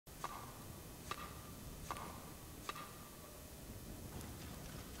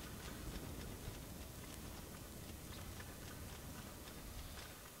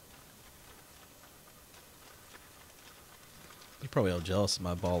Probably all jealous of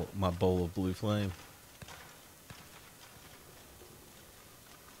my bowl of blue flame.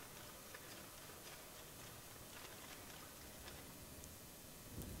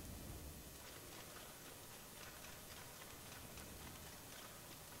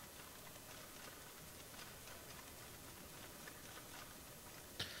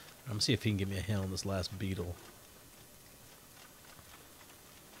 I'm gonna see if he can give me a hint on this last beetle.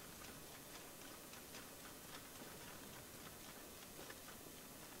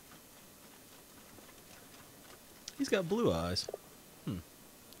 He's got blue eyes.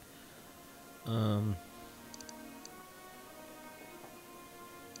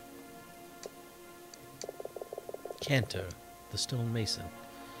 Canto, the stone mason.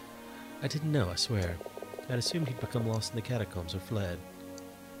 I didn't know, I swear. I'd assumed he'd become lost in the catacombs or fled.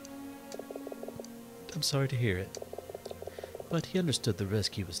 I'm sorry to hear it, but he understood the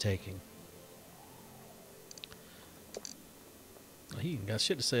risk he was taking. He ain't got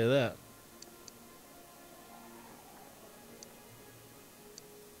shit to say to that.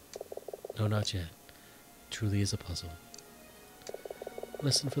 No, not yet. Truly is a puzzle.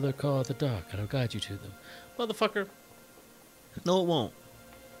 Listen for their call at the dock, and I'll guide you to them. Motherfucker. No, it won't.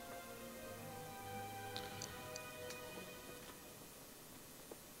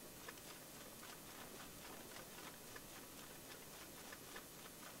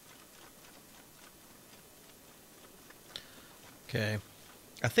 Okay.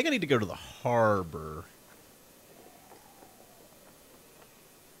 I think I need to go to the harbor.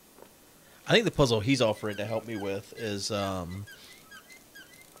 I think the puzzle he's offering to help me with is the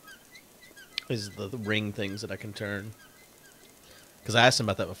ring things that I can turn. Because I asked him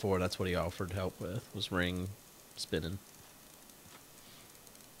about that before. That's what he offered help with, was ring spinning.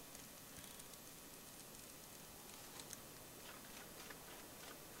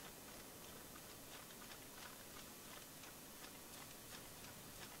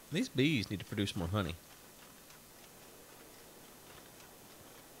 These bees need to produce more honey.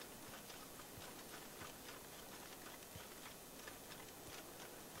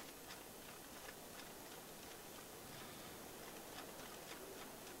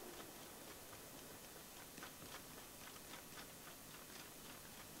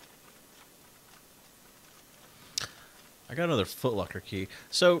 I got another footlocker key.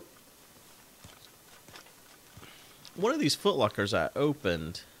 So, one of these footlockers I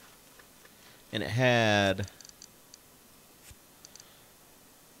opened, and it had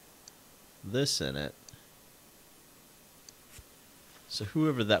this in it. So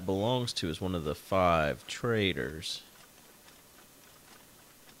whoever that belongs to is one of the 5 traders.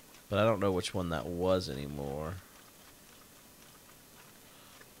 But I don't know which one that was anymore.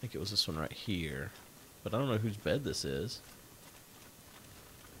 I think it was this one right here. But I don't know whose bed this is.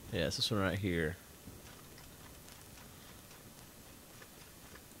 Yeah, it's this one right here.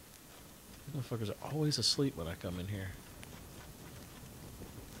 These motherfuckers are always asleep when I come in here.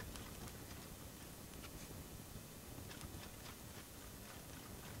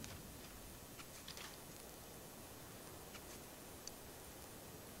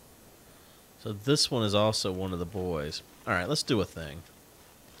 So this one is also one of the boys. Alright, let's do a thing.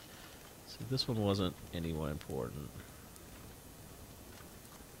 See, this one wasn't anyone important.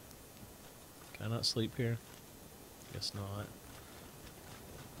 Can I not sleep here? Guess not.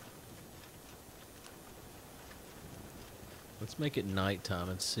 Let's make it nighttime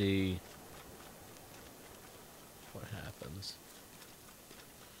and see what happens.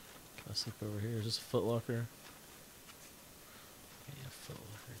 Can I sleep over here? Is this a footlocker? Yeah,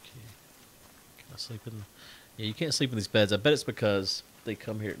 footlocker key. Can I sleep in? Yeah, you can't sleep in these beds. I bet it's because they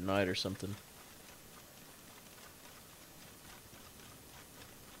come here at night or something.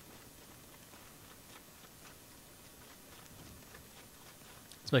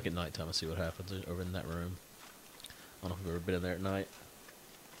 Let's make it nighttime and see what happens over in that room. I don't know if I've ever been in there at night.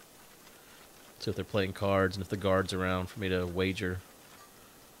 See if they're playing cards and if the guard's around for me to wager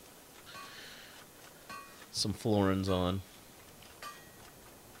some florins on.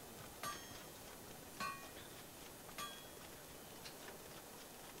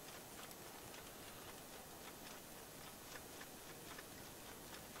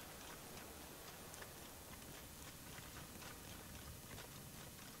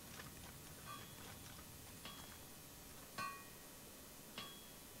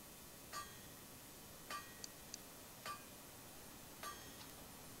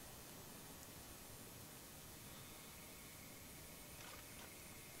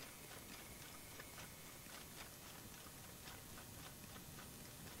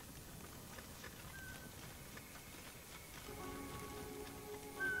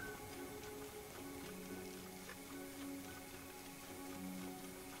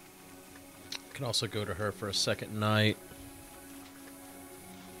 can also go to her for a second night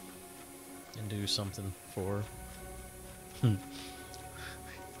and do something for her.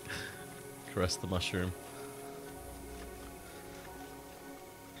 Caress the mushroom.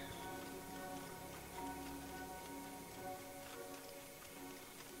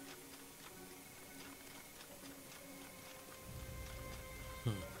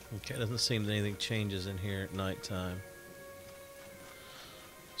 Okay, doesn't seem that anything changes in here at nighttime.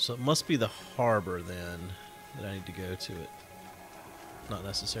 So it must be the harbor then that I need to go to it. Not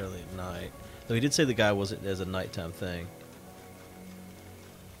necessarily at night. Though he did say the guy wasn't as a nighttime thing.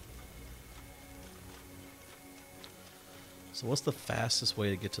 So what's the fastest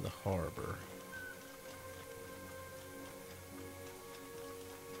way to get to the harbor?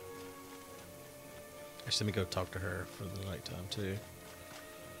 Actually, let me go talk to her for the nighttime too.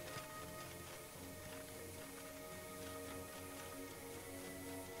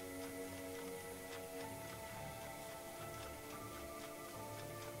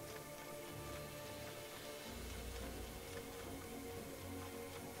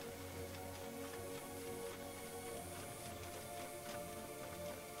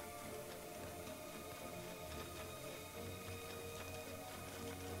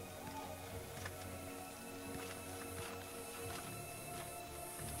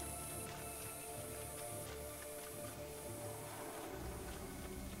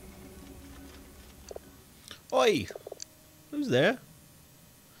 Oi! Who's there?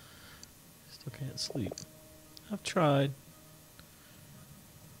 Still can't sleep. I've tried.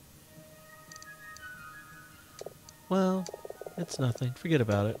 Well, it's nothing. Forget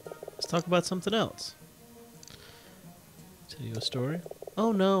about it. Let's talk about something else. Tell you a story?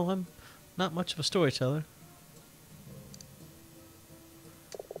 Oh no, I'm not much of a storyteller.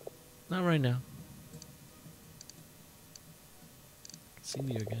 Not right now. Sing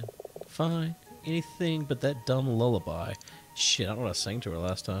to you again. Fine. Anything but that dumb lullaby. Shit, I don't know what I sang to her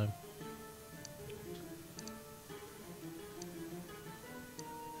last time.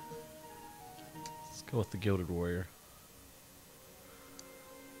 Let's go with the Gilded Warrior.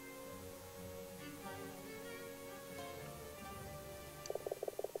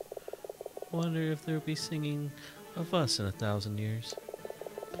 Wonder if there'll be singing of us in 1,000 years.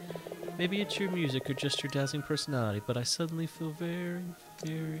 Maybe it's your music or just your dazzling personality, but I suddenly feel very,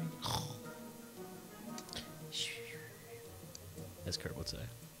 very... as Kurt would say.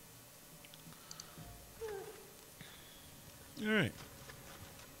 Alright.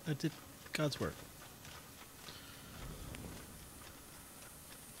 I did God's work.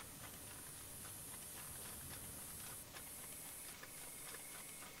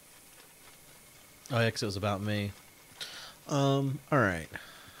 Oh, yeah, 'cause it was about me. Alright.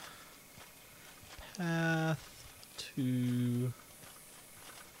 Path to...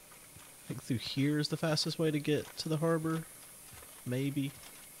 I think through here is the fastest way to get to the harbor. Maybe.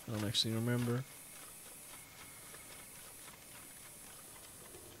 I don't actually remember.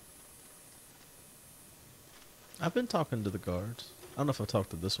 I've been talking to the guards. I don't know if I've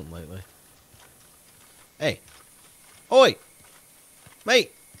talked to this one lately. Hey. Oi!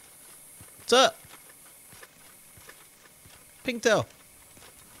 Mate! What's up? Pinktail.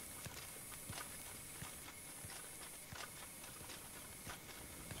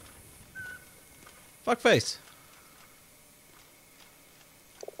 Fuckface.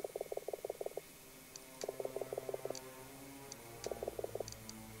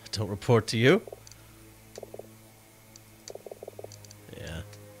 Don't report to you. Yeah.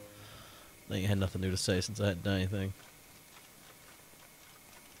 I ain't had nothing new to say since I hadn't done anything.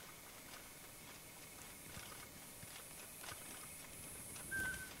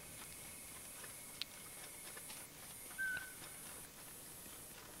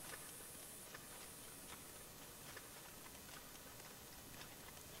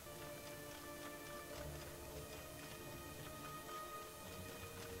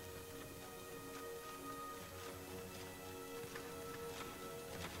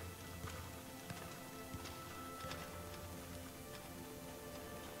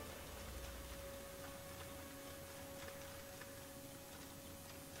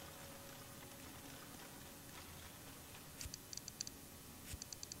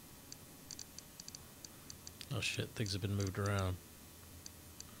 Oh shit, things have been moved around.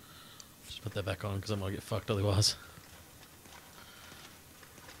 Just put that back on because I'm gonna get fucked otherwise.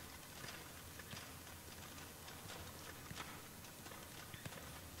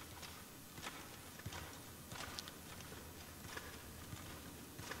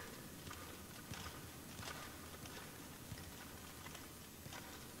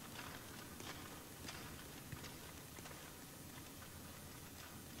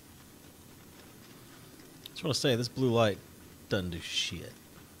 Just want to say, this blue light doesn't do shit.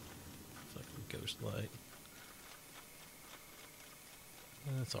 Fucking ghost light.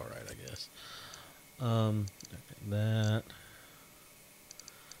 That's alright, I guess. Okay, that.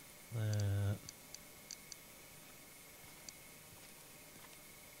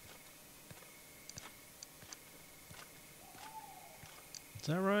 Is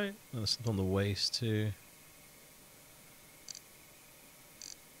that right? Oh, this is on the waist, too.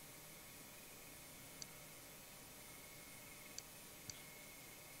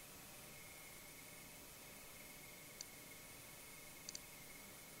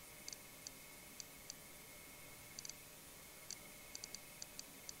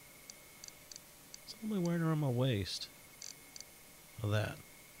 It's only wearing around my waist. Oh, that.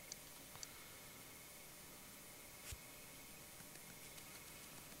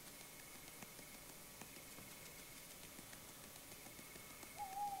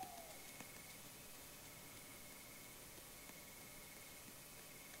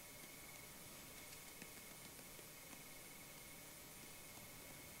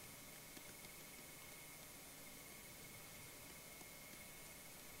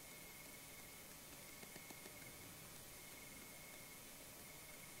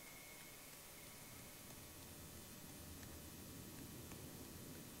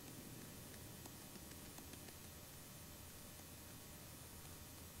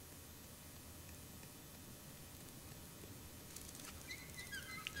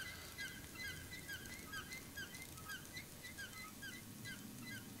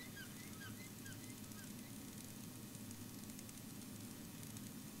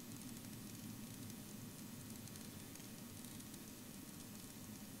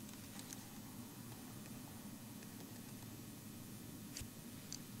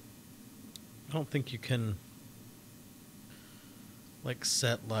 I don't think you can, like,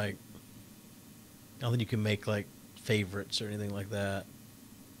 set, like, I don't think you can make, like, favorites or anything like that.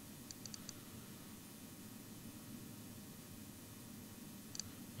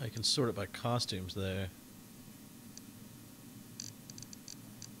 I can sort it by costumes there.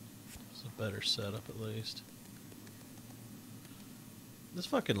 It's a better setup, at least. This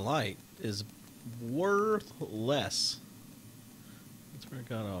fucking light is worth less. That's where it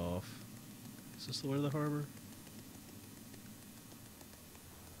got off. Is this the way to the harbor?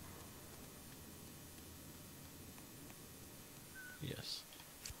 Yes.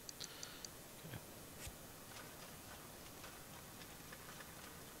 Okay.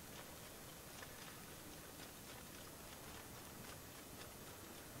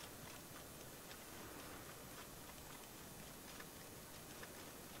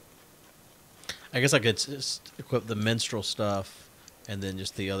 I guess I could just equip the minstrel stuff and then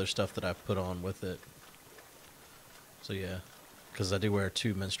just the other stuff that I put on with it. So yeah, because I do wear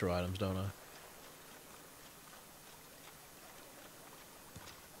 2 minstrel items, don't I?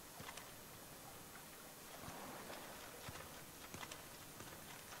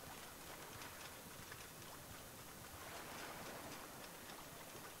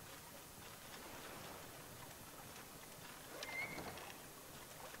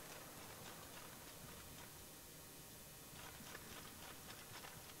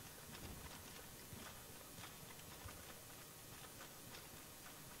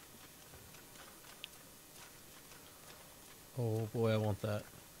 Oh boy, I want that.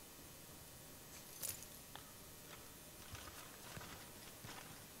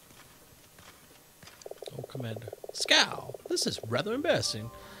 Oh, Commander. Scowl! This is rather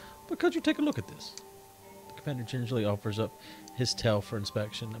embarrassing, but could you take a look at this? The Commander gingerly offers up his tail for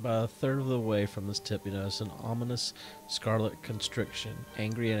inspection. About a third of the way from this tip, you notice an ominous scarlet constriction,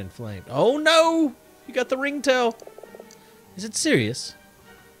 angry and inflamed. Oh no! You got the ringtail! Is it serious?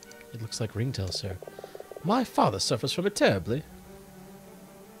 It looks like ringtail, sir. My father suffers from it terribly.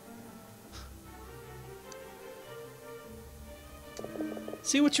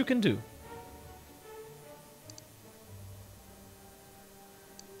 See what you can do.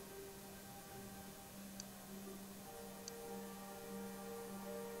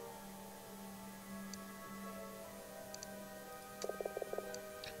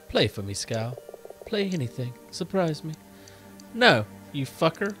 Play for me, Scowl. Play anything. Surprise me. No, you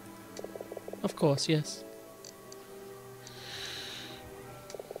fucker. Of course, yes.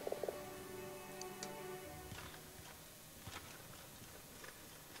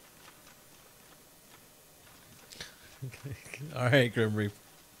 Alright, Grim Reaper.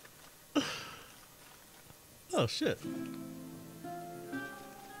 Oh, shit.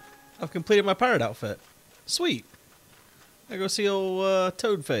 I've completed my pirate outfit. Sweet. I go see old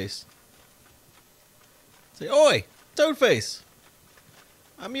Toadface. Say, oi, Toadface.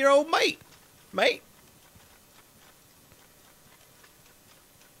 I'm your old mate. Mate.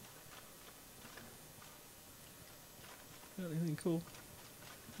 Got anything cool?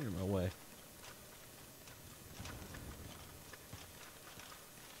 Get in my way.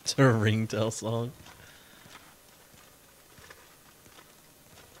 It's a ringtail song.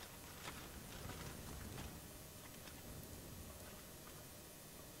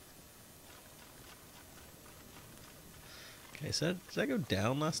 Okay, so did that go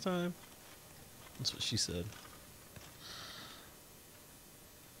down last time? That's what she said.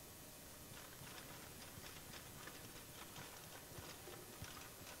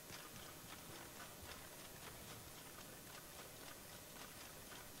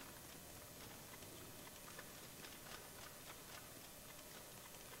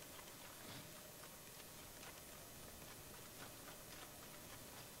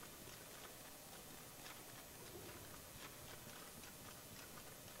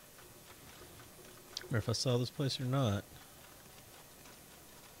 Or if I saw this place or not.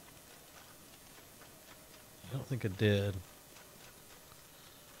 I don't think I did.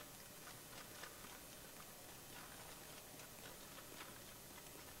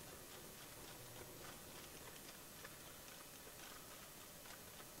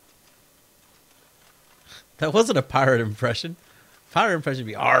 That wasn't a pirate impression. Pirate impression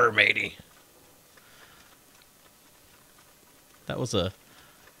would be "Arr, matey." That was a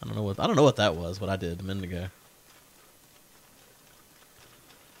I don't know what that was. What I did a minute ago.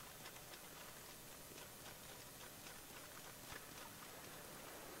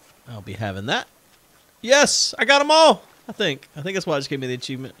 I'll be having that. Yes, I got them all. I think that's why it just gave me the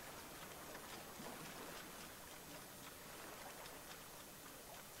achievement.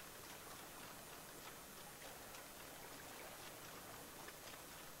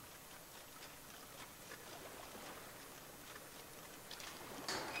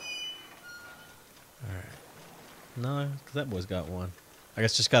 All right. No, because that boy's got one. I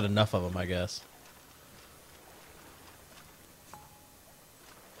guess just got enough of them. I guess.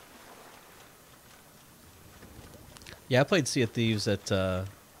 Yeah, I played Sea of Thieves at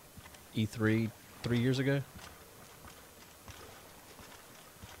E3 3 years ago.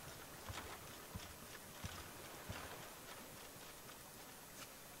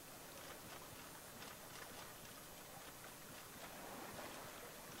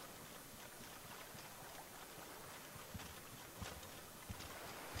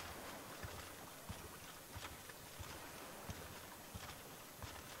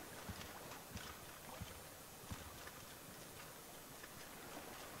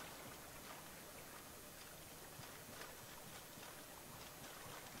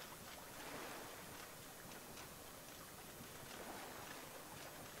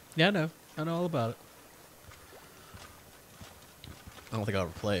 Yeah, I know. I know all about it. I don't think I'll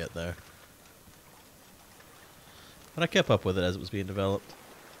ever play it, though. But I kept up with it as it was being developed.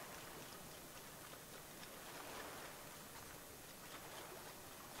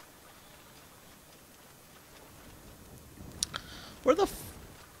 Where the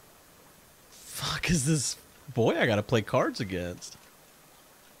fuck is this boy I gotta play cards against?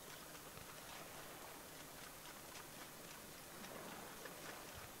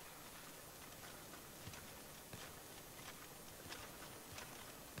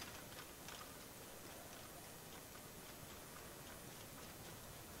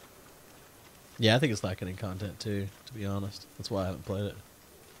 Yeah, I think it's lacking in content too, to be honest. That's why I haven't played it.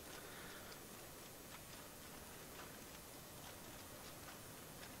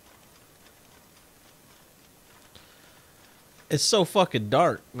 It's so fucking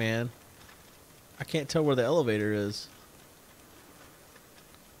dark, man. I can't tell where the elevator is.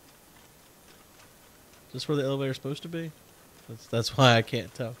 Is this where the elevator's supposed to be? That's why I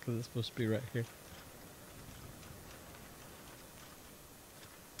can't tell, because it's supposed to be right here.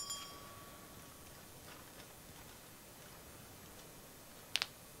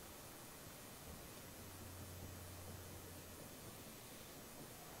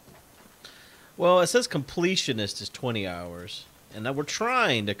 Well, it says completionist is 20 hours. And now we're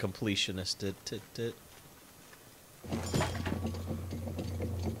trying to completionist it.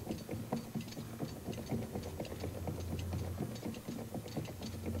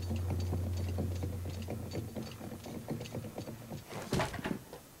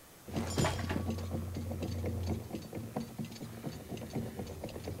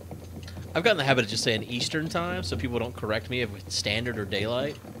 I've gotten the habit of just saying Eastern time so people don't correct me if it's standard or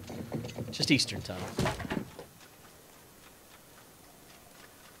daylight. Just Eastern time.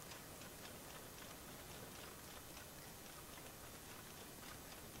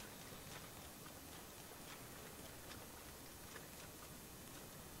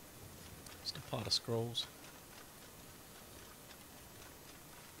 Just a pot of scrolls.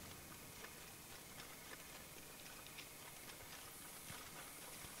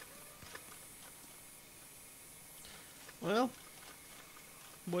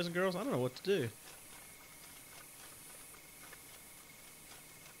 boys and girls. I don't know what to do.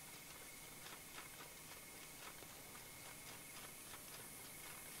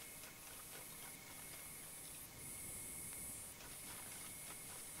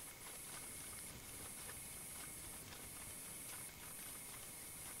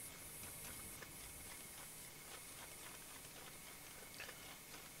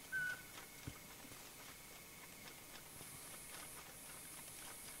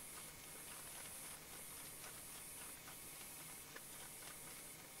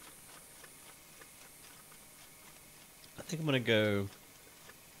 I think I'm gonna go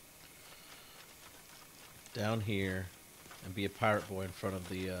down here and be a pirate boy in front of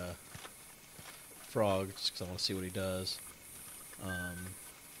the frog, just because I want to see what he does. And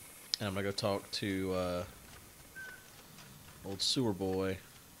I'm gonna go talk to old sewer boy.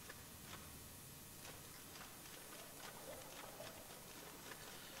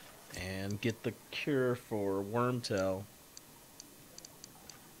 And get the cure for wormtail.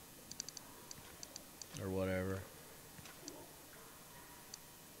 Or whatever.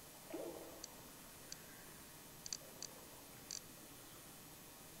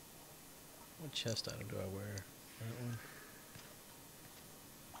 What chest item do I wear? That one?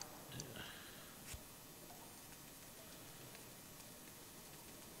 Yeah.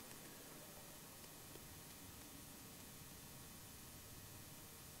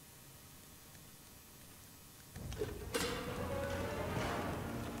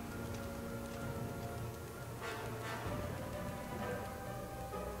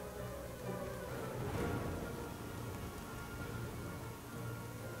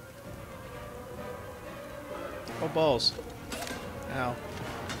 Oh, balls. Ow.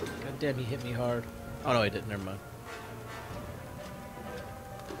 God damn, he hit me hard. Oh, no, he didn't. Never mind.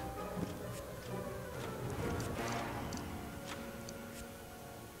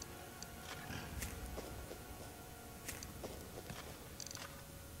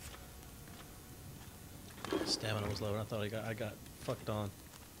 Stamina was low. I thought I got fucked on.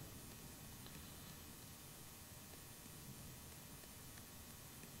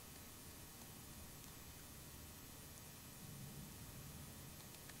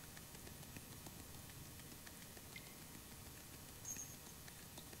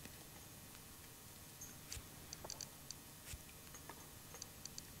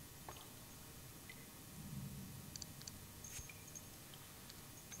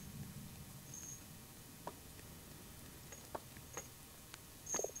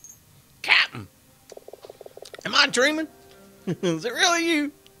 Am I dreaming? Is it really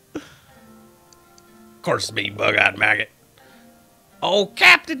you? Of course it's me, bug-eyed maggot. Oh,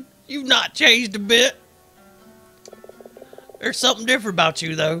 Captain, you've not changed a bit. There's something different about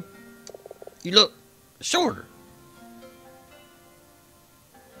you, though. You look shorter.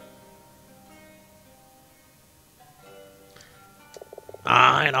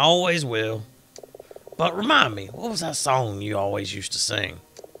 And always will. But remind me, what was that song you always used to sing?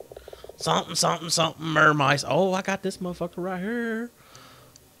 Something, something, something, mermice. Oh, I got this motherfucker right here.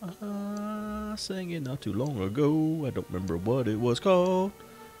 I sang it not too long ago. I don't remember what it was called.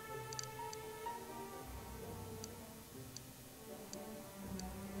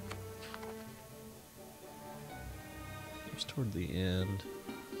 It was toward the end.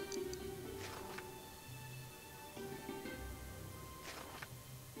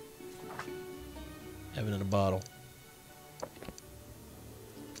 Heaven in a bottle.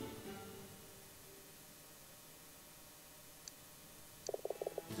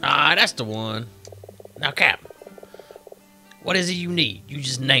 Ah, that's the one. Now, Cap, what is it you need? You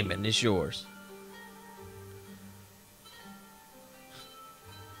just name it and it's yours.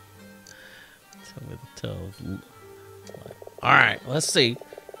 Tell me to tell. Alright, let's see.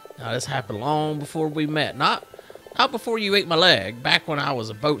 Now, this happened long before we met. Not before you ate my leg. Back when I was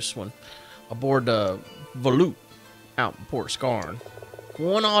a boatswain aboard the Volute out in Port Scarn.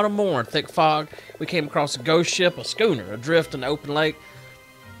 One autumn morning, thick fog, we came across a ghost ship, a schooner, adrift in the open lake.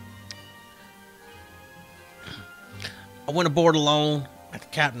 I went aboard alone at the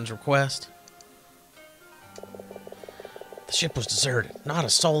captain's request. The ship was deserted, not a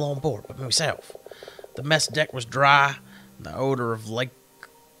soul on board but myself. The mess deck was dry, and the odor of lake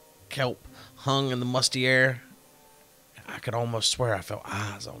kelp hung in the musty air. I could almost swear I felt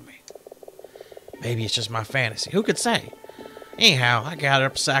eyes on me. Maybe it's just my fantasy. Who could say? Anyhow, I gathered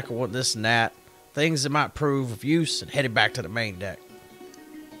up a sack of this and that, things that might prove of use, and headed back to the main deck.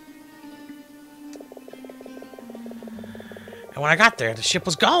 And when I got there, the ship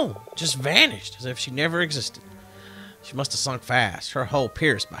was gone, just vanished, as if she never existed. She must have sunk fast, her hull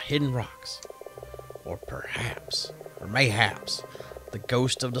pierced by hidden rocks. Or perhaps, or mayhaps, the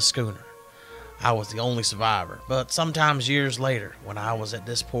ghost of the schooner. I was the only survivor, but sometimes years later, when I was at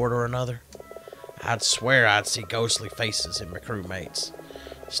this port or another, I'd swear I'd see ghostly faces in my crewmates,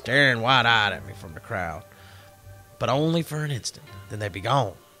 staring wide-eyed at me from the crowd, but only for an instant, then they'd be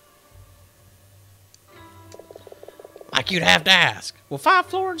gone. Like you'd have to ask, will 5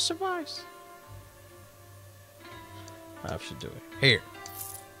 florins suffice? 5 should do it. Here.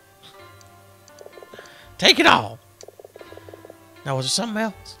 Take it all. Now, was there something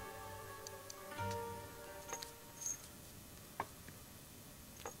else?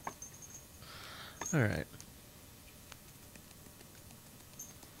 All right.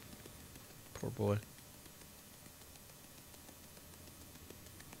 Poor boy.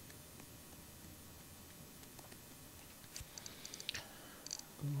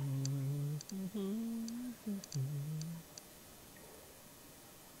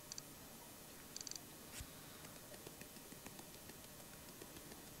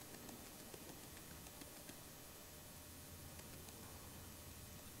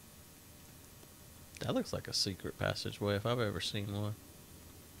 That looks like a secret passageway if I've ever seen one.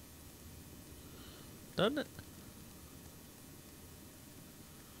 Doesn't it?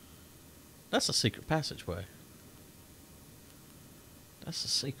 That's a secret passageway. That's a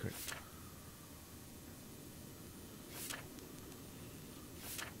secret.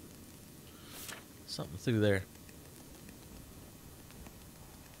 Something through there.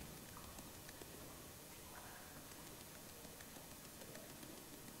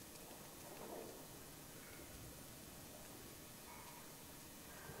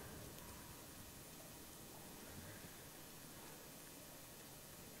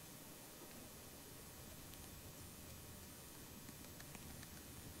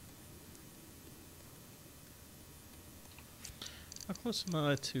 How close am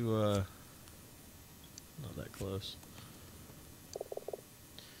I to, not that close.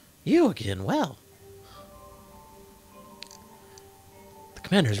 You again, well. The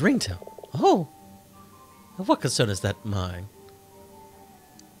commander's ringtone. Oh. Of what concern is that mine?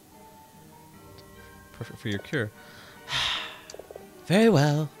 Perfect for your cure. Very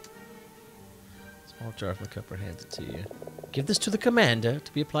well. Small jar from the cupper hands it to you. Give this to the commander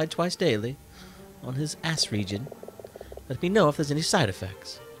to be applied twice daily on his ass region. Let me know if there's any side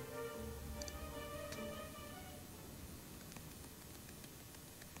effects.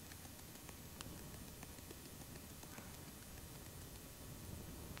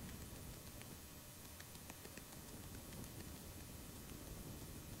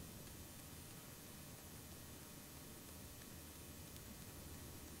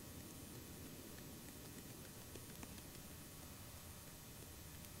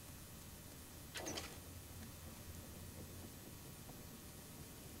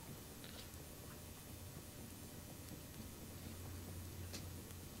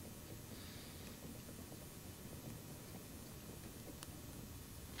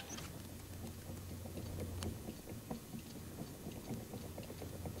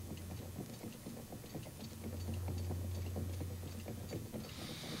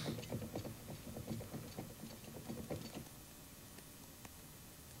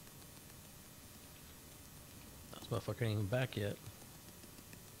 Motherfucker ain't even back yet.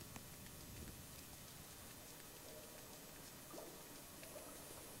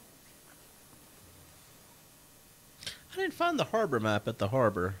 I didn't find the harbor map at the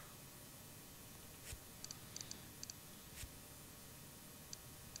harbor.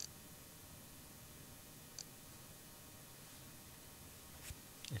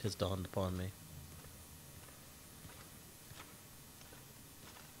 It has dawned upon me.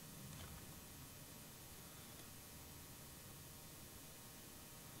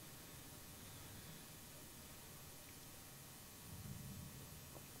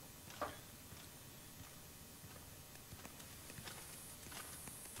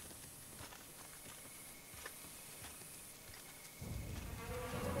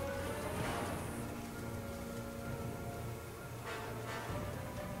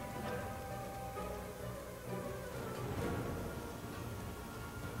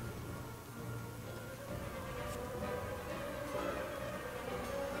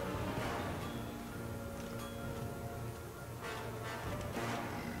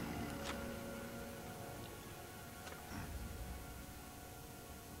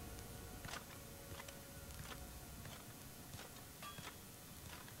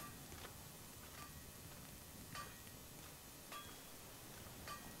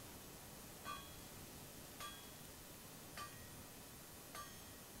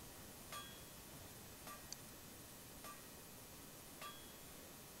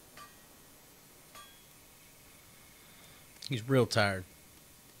 He's real tired.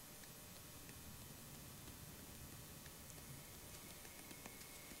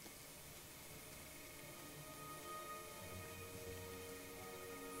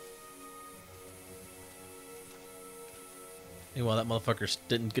 Meanwhile, that motherfucker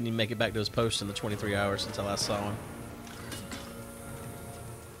couldn't even make it back to his post in the 23 hours since I last saw him.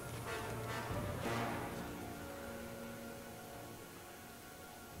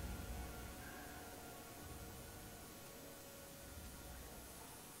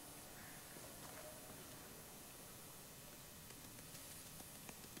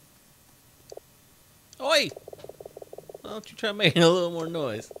 Oi! Why don't you try making a little more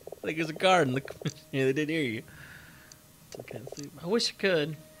noise? I think there's a guard in the... Yeah, they didn't hear you. I can't see. I wish I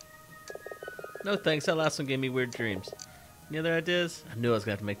could. No thanks, that last one gave me weird dreams. Any other ideas? I knew I was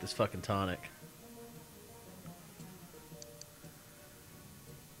going to have to make this fucking tonic.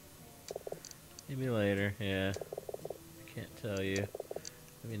 Maybe later, yeah. I can't tell you.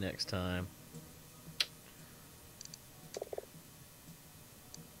 Maybe next time.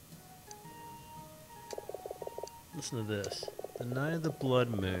 Listen to this. The night of the blood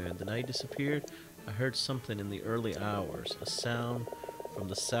moon, the night he disappeared, I heard something in the early hours, a sound from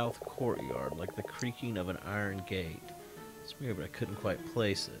the south courtyard, like the creaking of an iron gate. It's weird, but I couldn't quite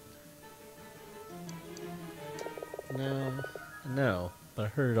place it. No, but I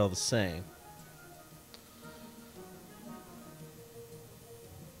heard it all the same.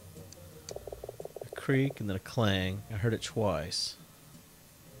 A creak and then a clang. I heard it twice.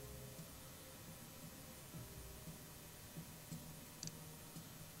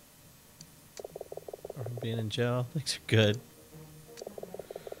 Or from being in jail, things are good.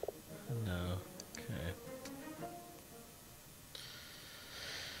 No. Okay.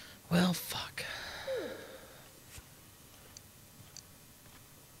 Well, fuck.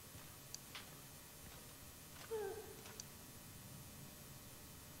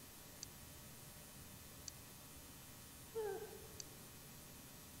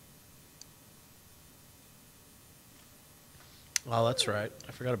 Oh, that's right.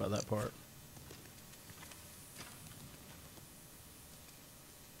 I forgot about that part.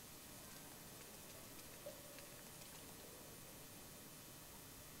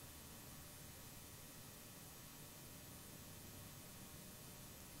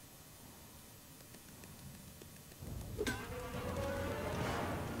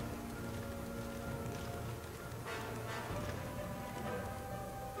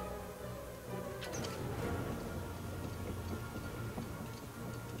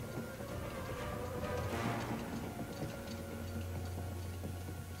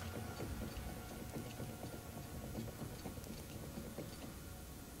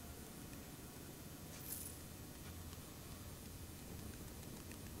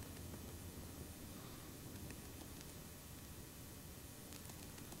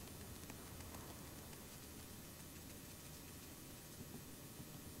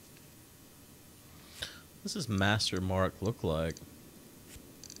 What does this master mark look like?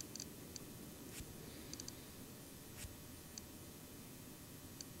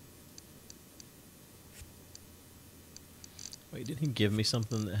 Wait, did he give me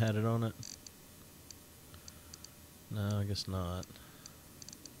something that had it on it? No, I guess not.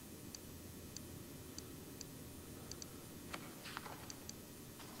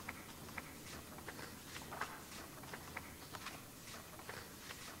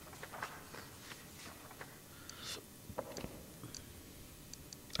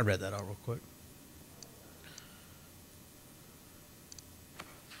 I read that out real quick.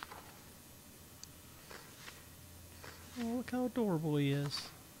 Oh, look how adorable he is.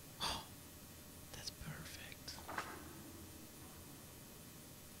 Oh, that's perfect.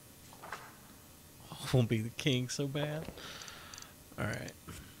 Oh, won't be the king so bad. Alright.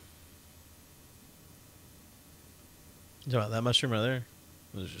 You talking about that mushroom right there?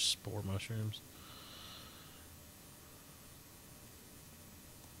 Those are just spore mushrooms.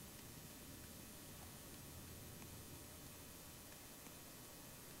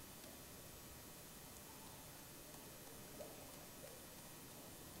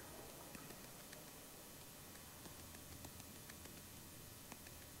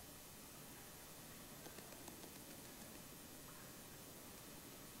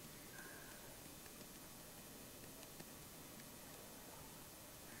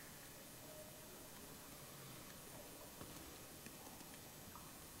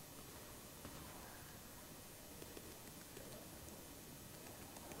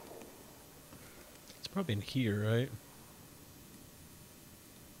 It's probably in here, right?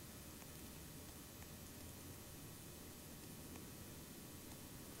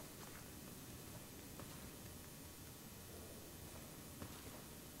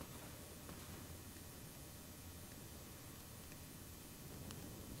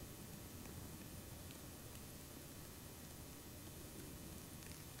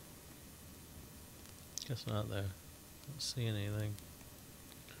 Guess not though. Don't see anything.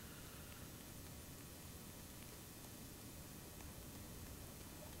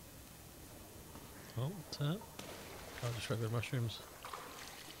 Oh, what's that? Oh, just regular mushrooms.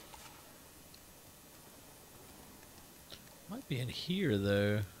 Might be in here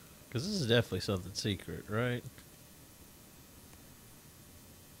though, because this is definitely something secret, right?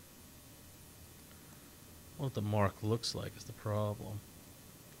 What the mark looks like is the problem.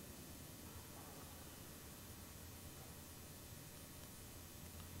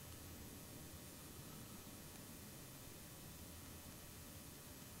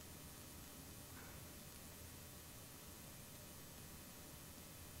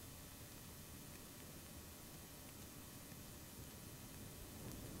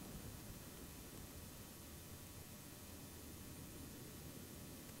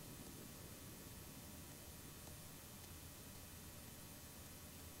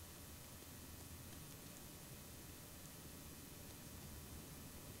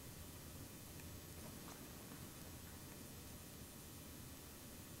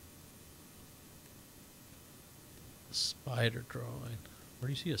 Spider drawing. Where do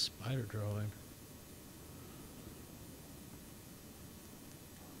you see a spider drawing?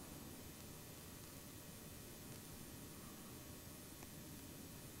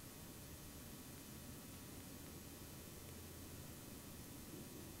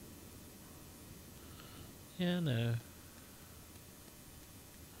 Yeah, no.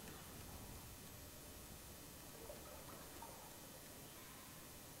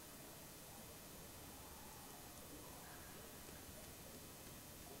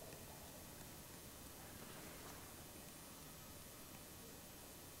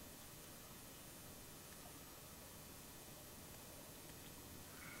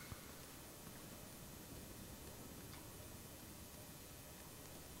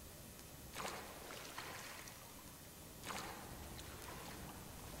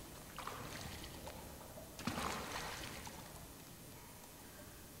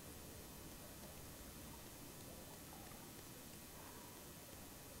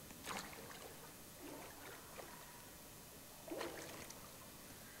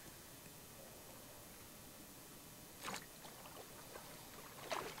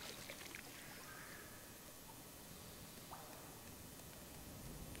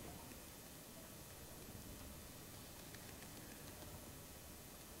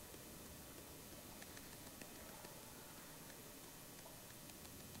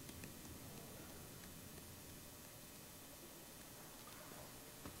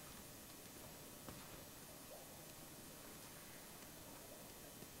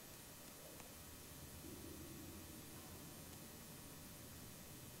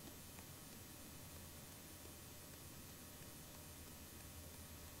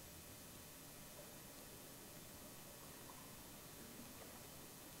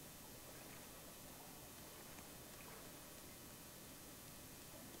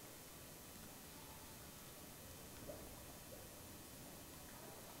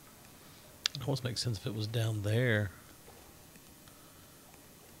 It almost makes sense if it was down there.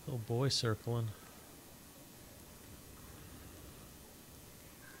 Little boy circling.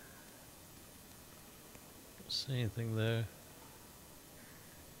 Don't see anything there.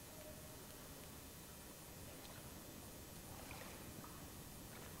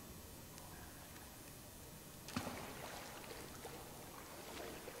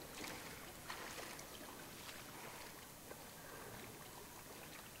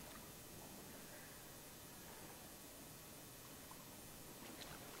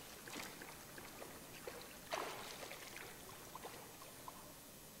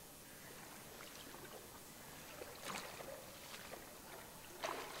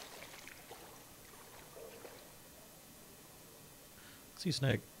 Sea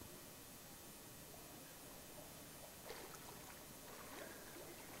snake.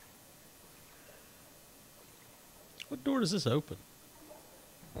 What door does this open?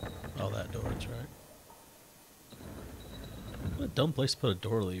 Oh, that door, that's right. What a dumb place to put a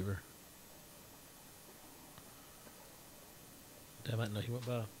door lever. Damn, I didn't know he went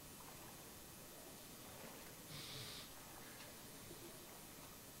by.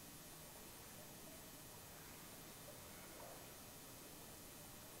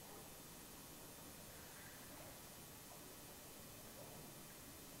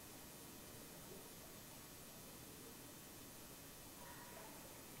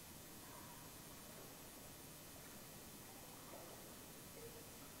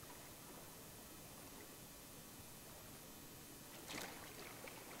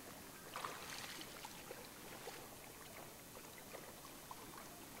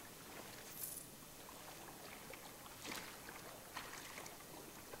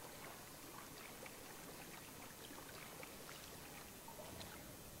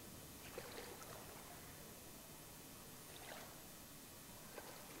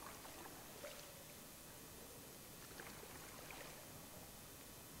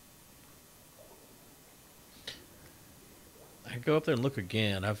 I go up there and look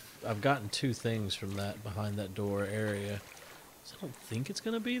again. I've gotten two things from that behind that door area. So I don't think it's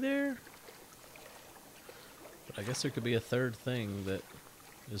gonna be there. But I guess there could be a third thing that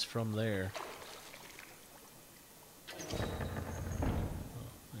is from there. Oh,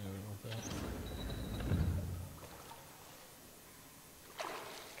 yeah, we don't want that.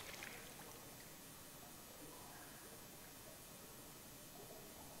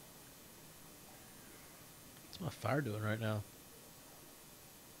 What's my fire doing right now?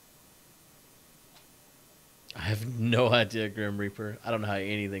 I have no idea, Grim Reaper. I don't know how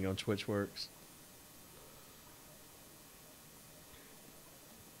anything on Twitch works.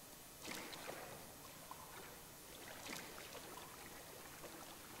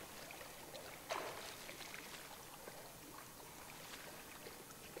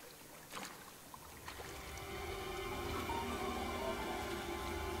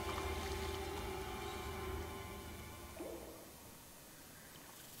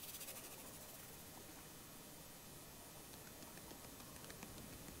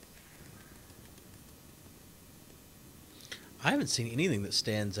 I haven't seen anything that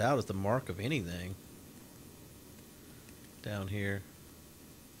stands out as the mark of anything down here.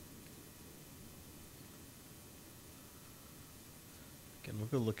 Again, we'll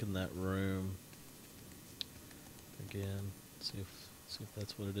go look in that room again. See if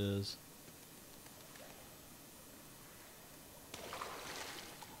that's what it is.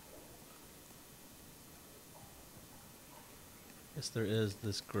 Guess there is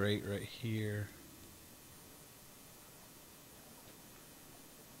this grate right here.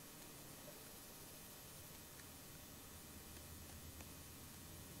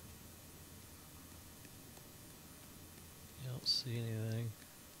 Don't see anything.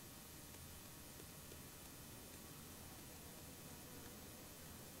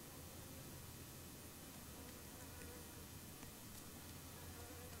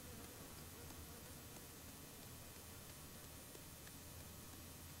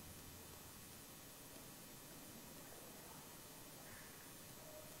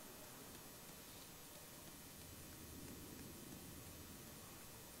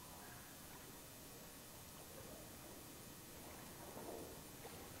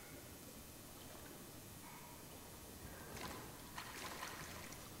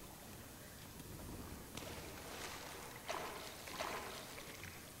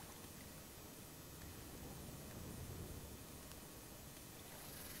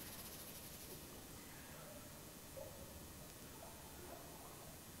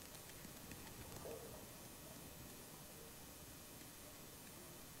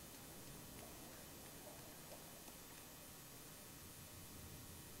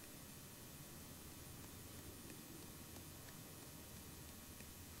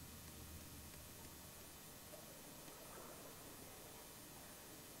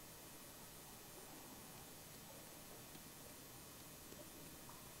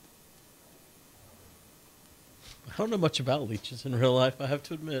 I don't know much about leeches in real life, I have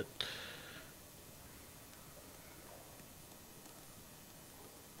to admit.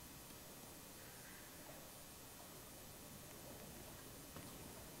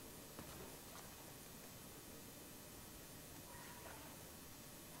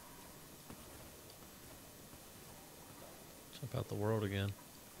 Jump out the world again.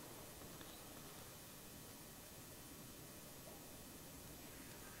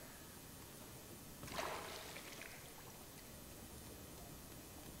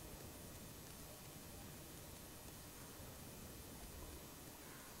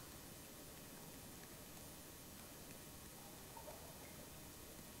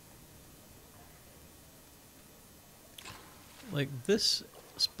 Like this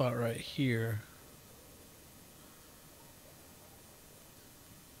spot right here.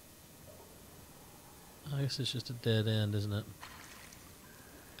 I guess it's just a dead end, isn't it?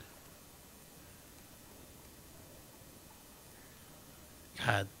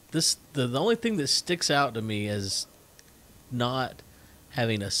 God, the only thing that sticks out to me as not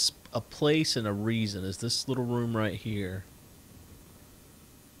having a place and a reason is this little room right here.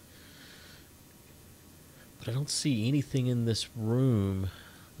 But I don't see anything in this room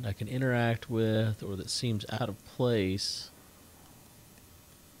that I can interact with or that seems out of place.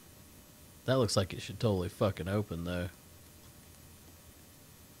 That looks like it should totally fucking open, though.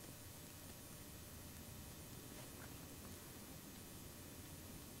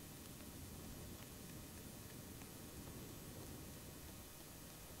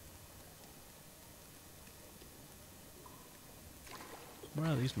 Why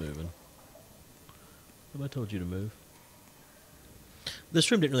are these moving? What have I told you to move?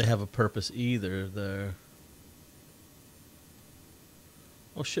 This room didn't really have a purpose either, though.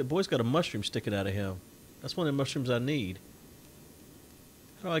 Oh shit, boy's got a mushroom sticking out of him. That's one of the mushrooms I need.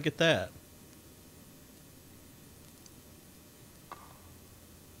 How do I get that?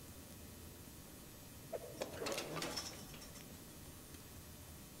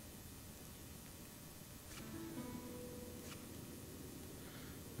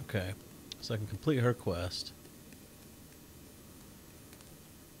 Okay, so I can complete her quest.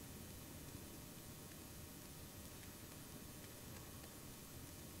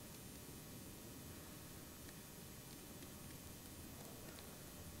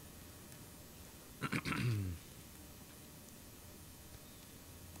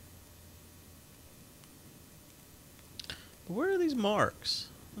 But where are these marks?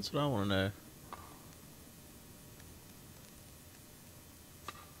 That's what I want to know.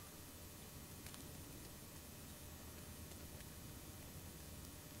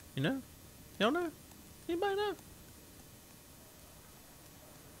 You know? Y'all know? Anybody know?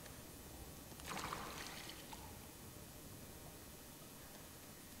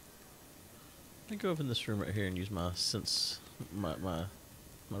 Let me go up in this room right here and use my sense, my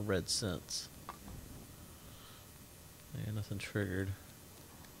red sense. Yeah, nothing triggered.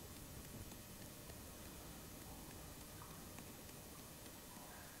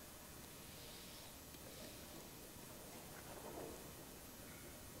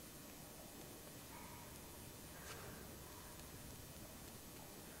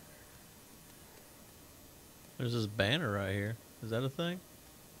 There's this banner right here. Is that a thing?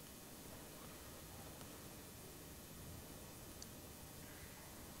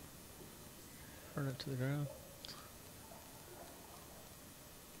 Burn it to the ground.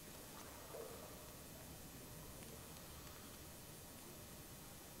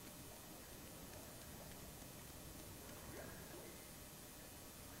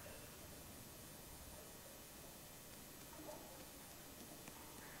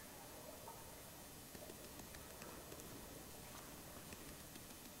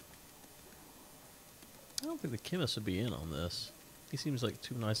 I don't think the chemist would be in on this. He seems like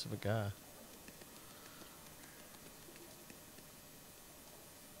too nice of a guy.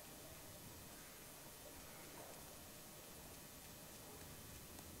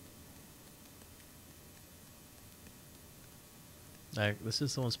 This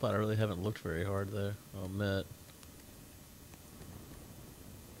is the one spot I really haven't looked very hard though, I'll admit.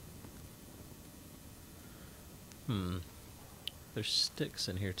 There's sticks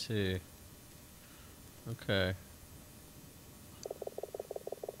in here too. Okay.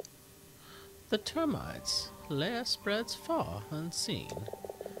 The termites' lair spreads far unseen.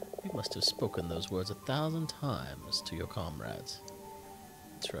 You must have spoken those words 1,000 times to your comrades.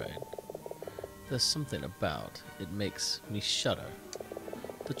 That's right. There's something about it makes me shudder.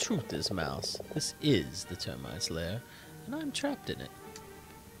 The truth is, Mouse, this is the termites' lair, and I'm trapped in it.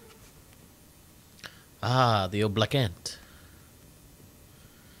 Ah, the old black ant.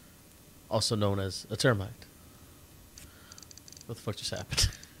 Also known as a termite. What the fuck just happened?